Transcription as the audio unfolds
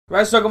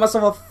Right, so I got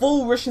myself a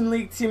full Russian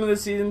League Team of the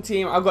Season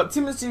team. I've got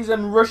Team of the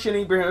Season Russian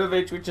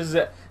Ibrahimovic, which is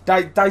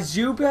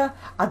Dzyuba.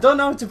 I don't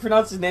know how to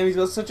pronounce his name. He's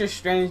got such a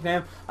strange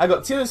name. I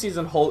got Team of the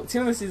Season Hulk,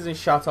 Team of the Season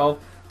Shatov,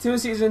 Team of the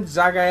Season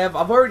Zagayev.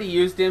 I've already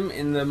used him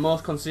in the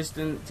most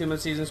consistent Team of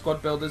the Season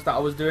squad builders that I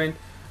was doing,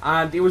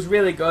 and it was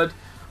really good.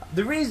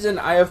 The reason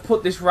I have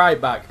put this right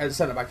back at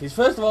centre back is,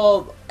 first of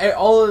all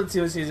of the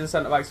Team of the Season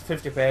centre backs are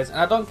 50 pace, and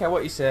I don't care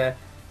what you say.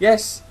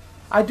 Yes,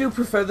 I do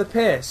prefer the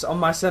pace on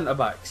my centre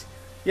backs.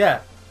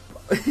 Yeah.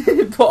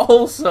 But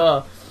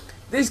also,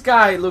 this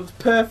guy looks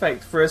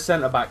perfect for a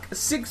centre-back.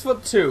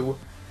 6'2",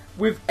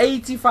 with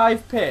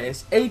 85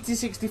 pace,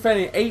 86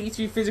 defending,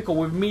 83 physical,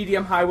 with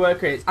medium-high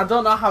work rates. I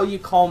don't know how you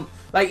can't...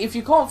 Like, if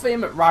you can't fit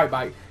him at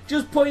right-back,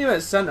 just put him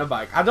at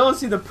centre-back. I don't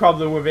see the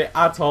problem with it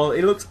at all.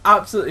 It looks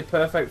absolutely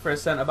perfect for a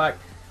centre-back.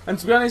 And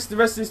to be honest, the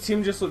rest of this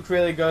team just looks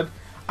really good.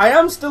 I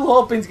am still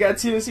hoping to get a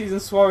Team of the Season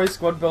Suarez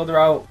squad builder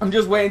out. I'm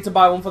just waiting to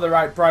buy one for the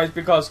right price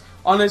because,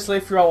 honestly,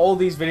 throughout all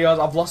these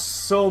videos, I've lost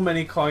so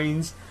many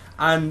coins.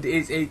 And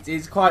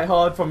it's quite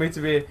hard for me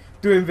to be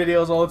doing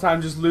videos all the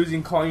time, just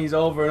losing coins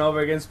over and over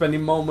again,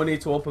 spending more money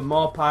to open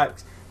more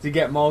packs, to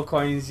get more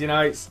coins, you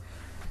know,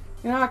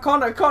 I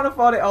can't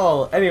afford it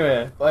all.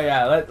 Anyway, but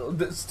yeah,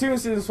 the Team of the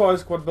Season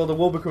Suarez squad builder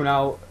will be coming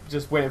out,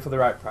 just waiting for the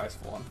right price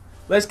for one.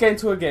 Let's get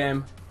into a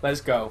game,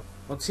 let's go.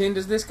 What team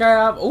does this guy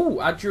have? Oh,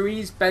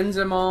 Adruiz,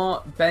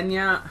 Benzema,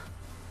 Benyat,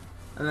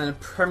 and then a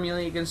Premier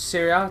League and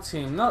Serie A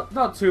team.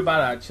 Not too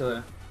bad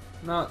actually.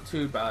 Not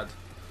too bad.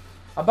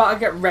 I bet I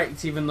get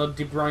wrecked even though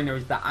De Bruyne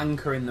is the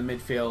anchor in the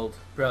midfield.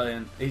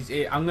 Brilliant.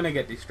 I'm gonna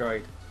get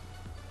destroyed.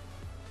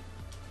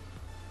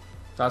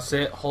 That's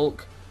it,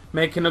 Hulk.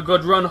 Making a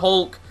good run,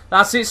 Hulk.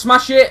 That's it,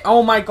 smash it.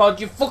 Oh my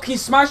god, you fucking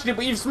smashed it,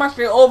 but you've smashed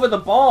it over the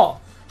bar.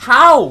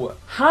 How?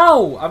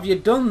 How have you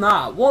done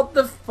that? What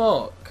the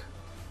fuck?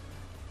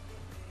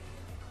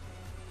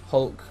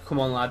 Hulk, come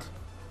on, lad.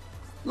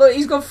 Look,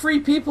 he's got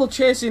 3 people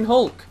chasing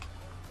Hulk.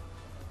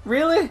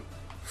 Really?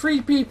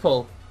 3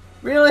 people?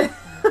 Really?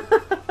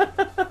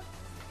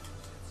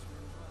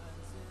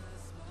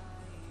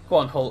 Go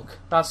on, Hulk.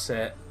 That's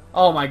it.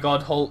 Oh my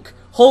god, Hulk.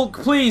 Hulk,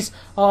 please.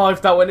 Oh,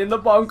 if that went in the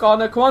bottom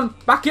corner. Come on.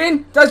 Back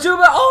in.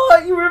 Dzyuba.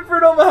 Oh, you went for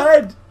an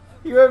overhead.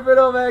 You went for an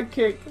overhead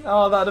kick.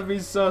 Oh, that'd be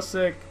so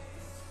sick.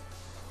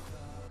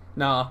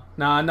 Nah,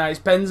 it's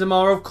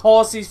Benzema. Of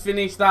course he's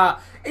finished that.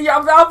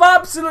 I've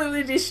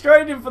absolutely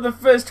destroyed him for the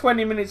first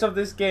 20 minutes of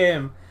this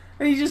game.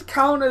 And he just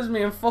counters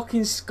me and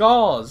fucking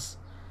scores.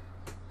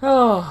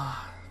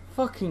 Oh,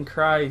 fucking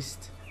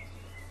Christ.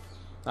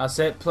 That's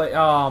it. Play.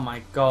 Oh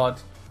my god.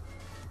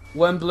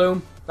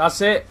 Wernbloom.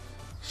 That's it.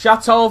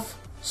 Shatov.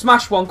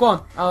 Smash one. Go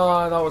on.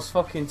 Oh, that was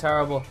fucking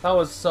terrible. That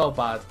was so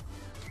bad.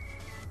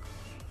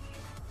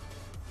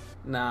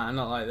 Nah,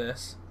 not like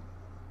this.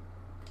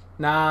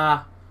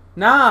 Nah.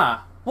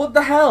 What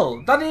the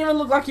hell? That didn't even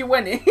look like it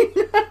went in.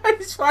 I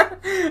swear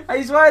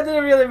I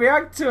didn't really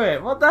react to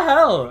it. What the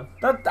hell?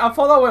 I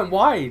thought that went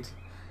wide.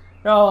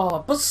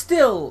 Oh, but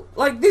still,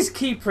 like, this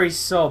keeper is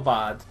so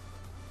bad.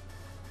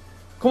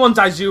 Come on,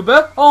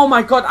 Dzyuba. Oh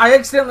my god, I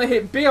accidentally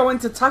hit B. I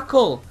went to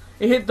tackle.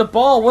 It hit the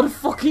ball. What a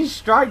fucking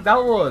strike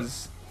that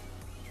was.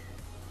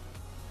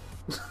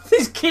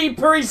 This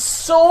keeper is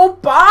so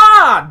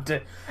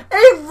bad.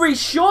 Every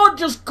shot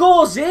just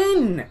goes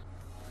in.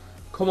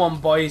 Come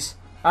on, boys.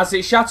 That's it,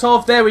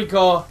 Shatov. There we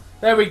go.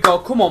 There we go.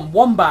 Come on,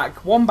 one back.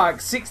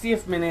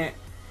 60th minute.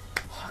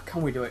 Oh,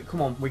 can we do it?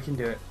 Come on, we can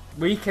do it.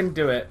 We can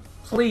do it.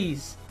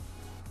 Please.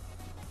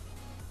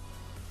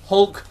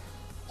 Hulk,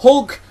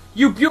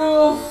 you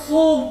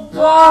beautiful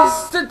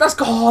bastard! That's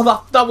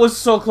that was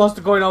so close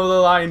to going over the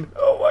line.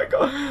 Oh my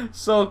god,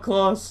 so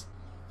close.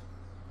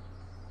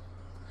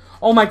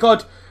 Oh my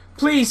god,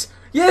 please,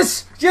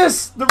 yes,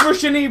 the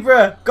Russian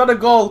Ibra got a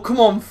goal.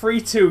 Come on,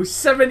 3-2,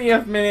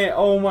 70th minute.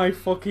 Oh my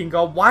fucking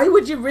god, why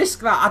would you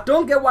risk that? I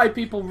don't get why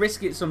people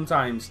risk it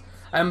sometimes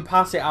and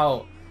pass it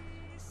out.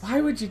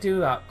 Why would you do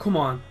that? Come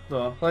on,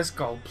 though, let's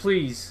go,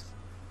 please.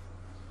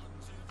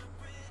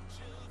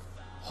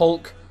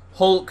 Hulk.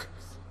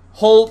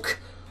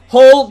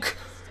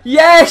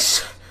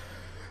 Yes!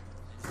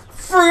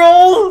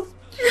 3-all!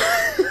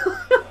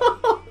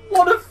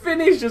 What a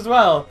finish as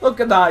well. Look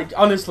at that.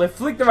 Honestly,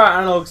 flick the right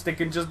analog stick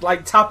and just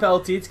like tap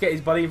LT to get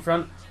his body in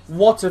front.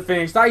 What a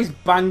finish. That is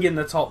banging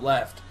the top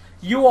left.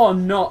 You are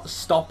not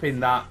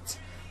stopping that.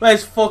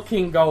 Let's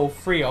fucking go.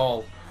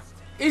 3-all.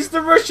 It's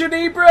the Russian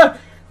Ibra.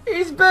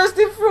 He's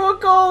bursting through a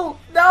goal.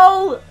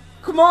 No.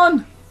 Come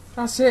on.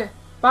 That's it.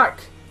 Back.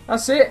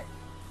 That's it.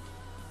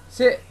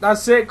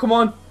 That's it, come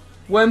on.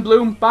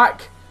 Wernbloom,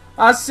 back.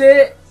 That's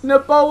it.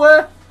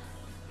 Naboa.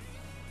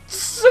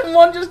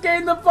 Someone just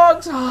get in the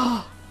box.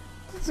 Oh,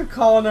 it's a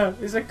corner.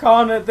 It's a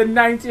corner. The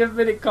 90th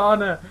minute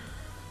corner.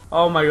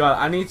 Oh my god,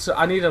 I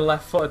need a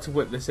left footer to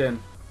whip this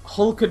in.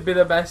 Hulk could be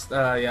the best.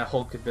 Yeah,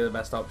 Hulk could be the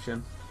best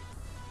option.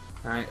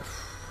 Alright.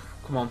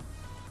 Come on.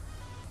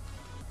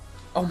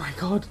 Oh my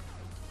god.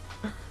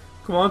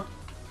 Come on.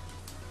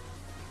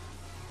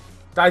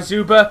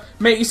 Dzyuba,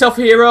 make yourself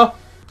a hero.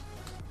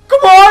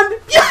 Come on!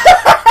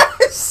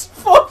 Yes!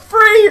 For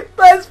free!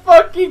 Let's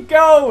fucking fucking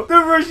go!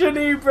 The Russian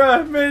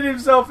Ibra made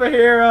himself a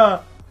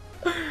hero.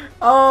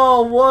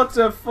 Oh, what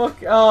a fuck.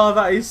 Oh,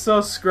 that is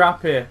so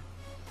scrappy.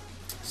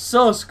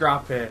 So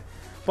scrappy.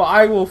 But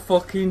I will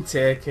fucking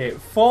take it.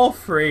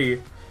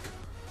 4-3.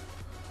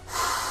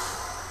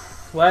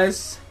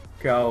 Let's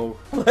go.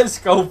 Let's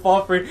go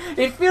 4-3.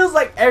 It feels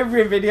like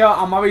every video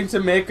I'm having to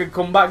make a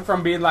comeback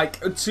from being like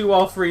 2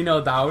 or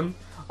 3-0 down.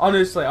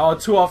 Honestly, or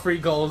 2 or 3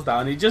 goals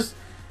down.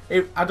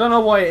 I don't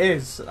know what it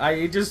is.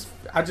 I just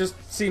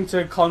seem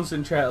to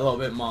concentrate a little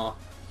bit more.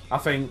 I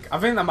think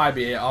that might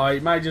be it. Or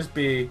it might just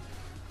be,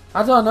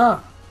 I don't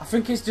know. I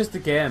think it's just the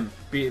game.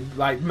 Be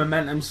like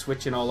momentum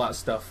switching, all that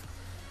stuff.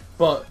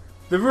 But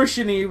the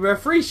Russian Ibra,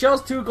 3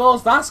 shots, 2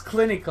 goals, that's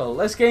clinical.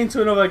 Let's get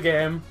into another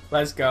game.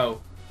 Let's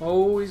go.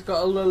 Oh, he's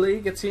got a La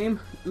Liga team.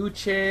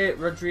 Uche,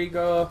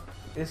 Rodrigo,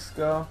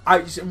 Isco.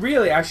 I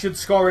should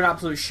score an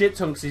absolute shit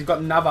ton because he's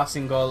got Navas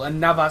in goal. And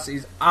Navas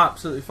is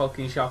absolutely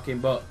fucking shocking.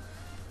 But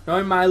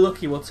knowing my luck,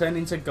 he will turn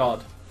into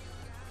God.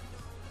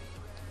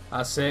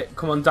 That's it.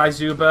 Come on,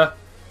 Dzyuba.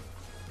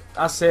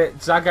 That's it.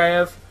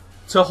 Zagayev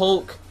to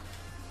Hulk.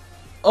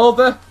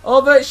 Over,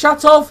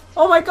 Shatov.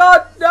 Oh my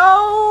god,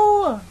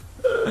 no!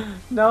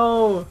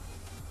 No.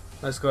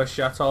 Let's go,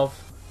 Shatov.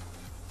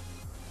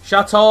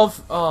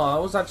 Shatov. Oh,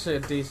 that was actually a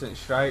decent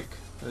strike.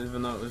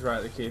 Even though it was right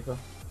at the keeper.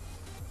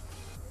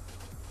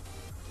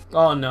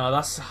 Oh no,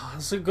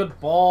 that's a good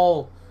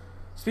ball.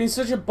 It's been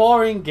such a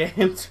boring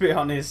game, to be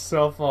honest,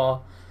 so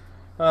far.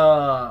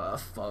 Oh,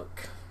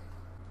 fuck.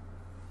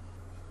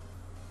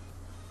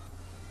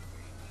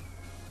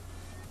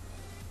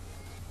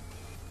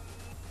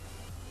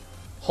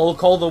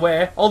 Hulk all the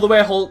way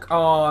Hulk.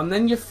 Oh, and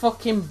then you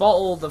fucking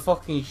bottled the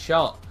fucking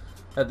shot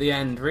at the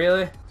end,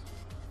 really?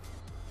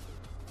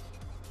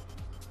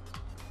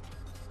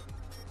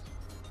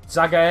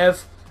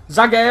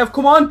 Zagayev,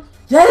 come on!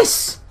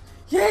 Yes!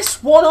 Yes,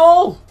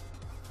 1-1!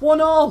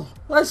 1-1!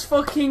 Let's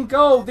fucking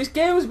go! This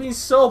game has been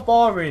so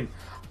boring.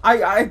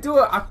 I'd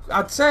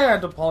say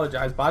I'd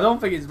apologise, but I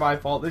don't think it's my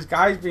fault. This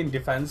guy's been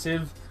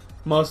defensive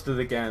most of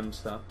the game,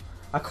 so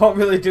I can't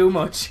really do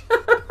much.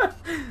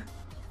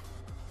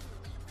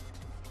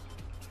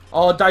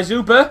 Oh,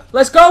 Dzyuba,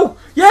 let's go!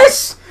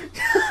 Yes!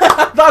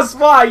 That's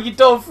why you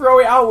don't throw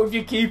it out with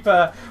your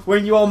keeper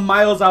when you're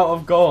miles out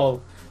of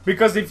goal.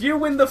 Because if you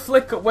win the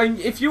flicker,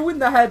 if you win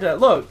the header,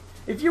 look,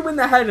 if you win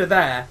the header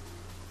there,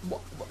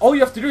 all you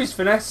have to do is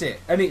finesse it,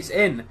 and it's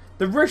in.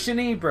 The Russian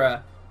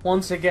Ibra,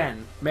 once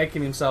again,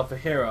 making himself a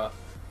hero.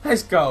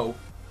 Let's go.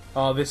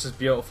 Oh, this is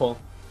beautiful.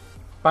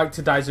 Back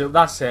to Dzyuba,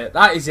 that's it.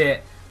 That is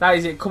it. That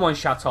is it. Come on,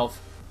 Shatov.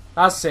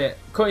 That's it.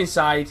 Cut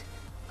inside.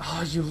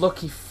 Oh, you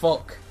lucky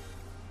fuck.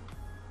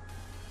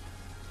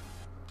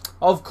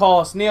 Of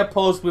course, near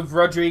post with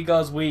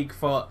Rodrigo's weak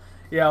foot.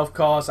 Yeah, of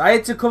course. I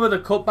had to cover the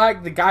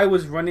cutback. The guy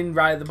was running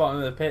right at the bottom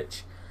of the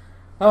pitch.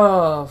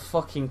 Oh,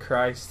 fucking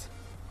Christ.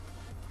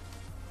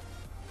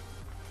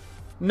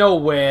 No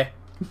way.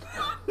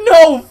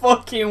 No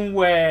fucking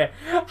way.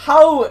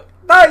 How?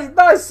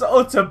 That's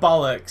utter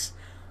bollocks.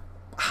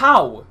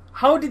 How?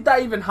 How did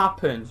that even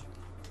happen?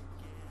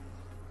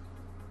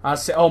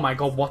 That's it. Oh my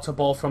god, what a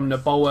ball from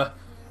Noboa.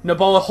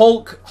 Noboa,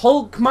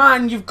 Hulk,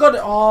 man, you've got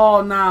it.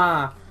 Oh,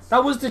 nah.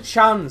 That was the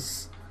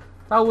chance.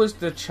 That was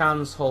the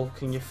chance,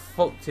 Hulk, and you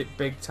fucked it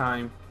big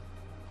time.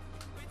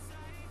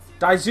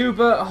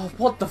 Dzyuba, oh,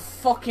 what the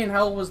fucking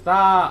hell was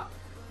that?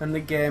 And the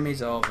game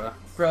is over.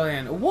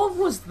 Brilliant. What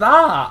was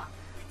that?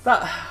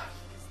 That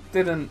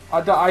didn't.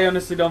 I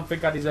honestly don't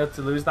think I deserved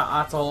to lose that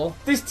at all.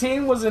 This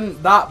team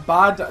wasn't that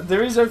bad.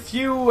 There's a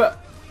few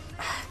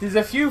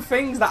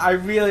things that I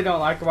really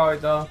don't like about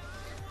it though.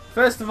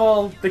 First of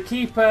all, the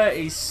keeper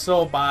is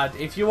so bad.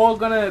 If you are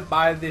gonna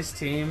buy this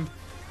team,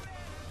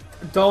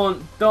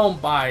 don't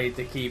buy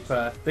the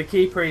keeper. The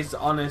keeper is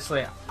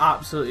honestly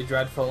absolutely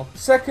dreadful.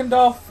 Second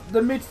off,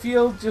 the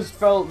midfield just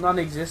felt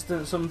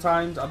non-existent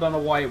sometimes. I don't know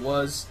why it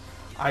was.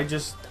 I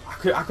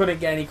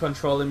couldn't get any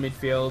control in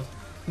midfield.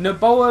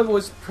 Noboa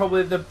was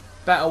probably the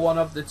better one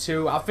of the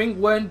two. I think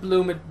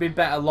Wernbloom would be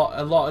better, a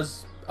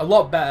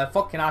lot better.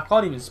 Fucking, I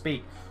can't even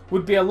speak.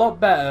 Would be a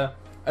lot better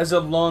as a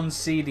lone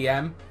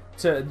CDM.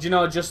 To, you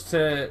know, just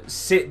to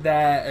sit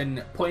there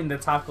and put in the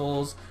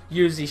tackles,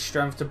 use his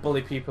strength to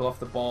bully people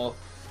off the ball.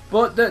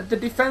 But the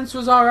defence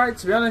was alright,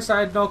 to be honest. I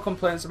had no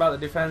complaints about the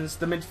defence.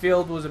 The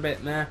midfield was a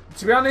bit meh.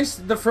 To be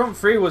honest, the front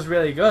three was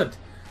really good.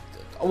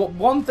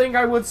 One thing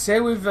I would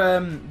say with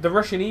the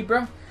Russian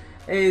Ibra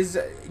is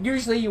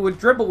usually you would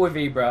dribble with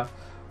Ibra,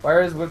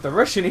 whereas with the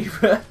Russian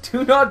Ibra,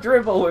 do not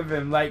dribble with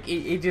him. Like,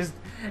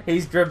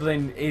 his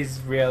dribbling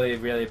is really,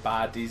 really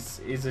bad.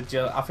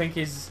 I think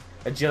his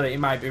agility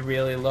might be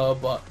really low,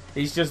 but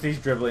his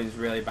dribbling is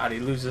really bad. He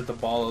loses the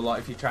ball a lot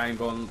if you try and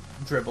go on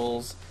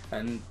dribbles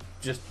and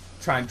just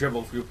try and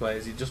dribble through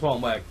players. It just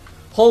won't work.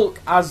 Hulk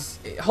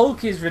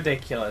is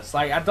ridiculous.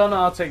 Like, I don't know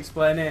how to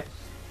explain it.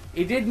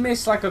 He did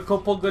miss like a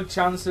couple good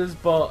chances,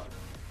 but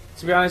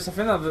to be honest, I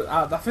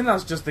think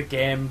that's just the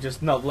game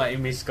just not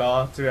letting me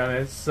score, to be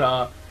honest.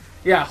 So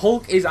yeah,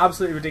 Hulk is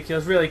absolutely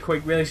ridiculous. Really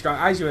quick, really strong,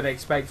 as you would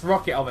expect.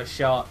 Rocket of a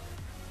shot.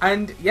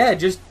 And yeah,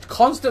 just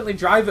constantly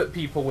drive at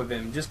people with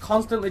him. Just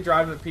constantly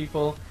drive at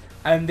people,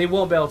 and they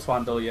won't be able to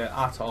handle you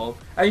at all.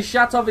 And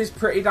Shatov is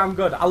pretty damn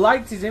good. I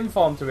liked his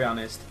inform, to be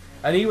honest.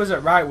 And he was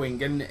at right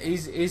wing, and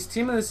his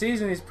team of the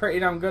season is pretty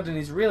damn good, and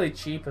he's really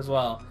cheap as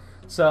well.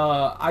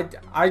 So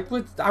I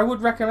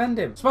would recommend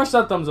him. Smash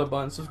that thumbs up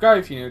button, subscribe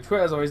if you're new.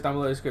 Twitter's always down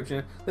below in the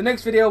description. The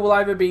next video will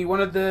either be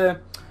one of the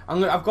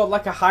I've got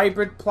like a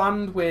hybrid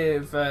planned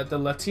with the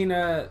Latin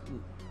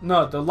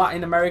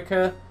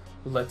America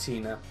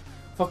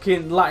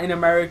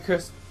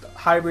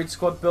hybrid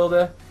squad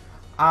builder,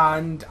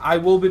 and I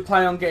will be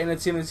planning on getting a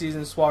team of the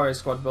season Suarez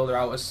squad builder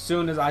out as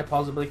soon as I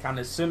possibly can,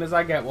 as soon as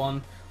I get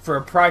one for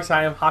a price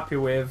I am happy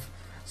with,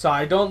 so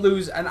I don't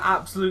lose an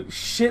absolute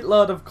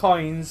shitload of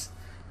coins.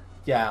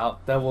 Yeah,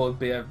 there will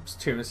be a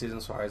team of the season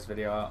Suarez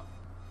video out.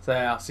 So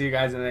yeah, I'll see you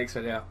guys in the next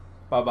video.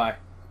 Bye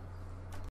bye.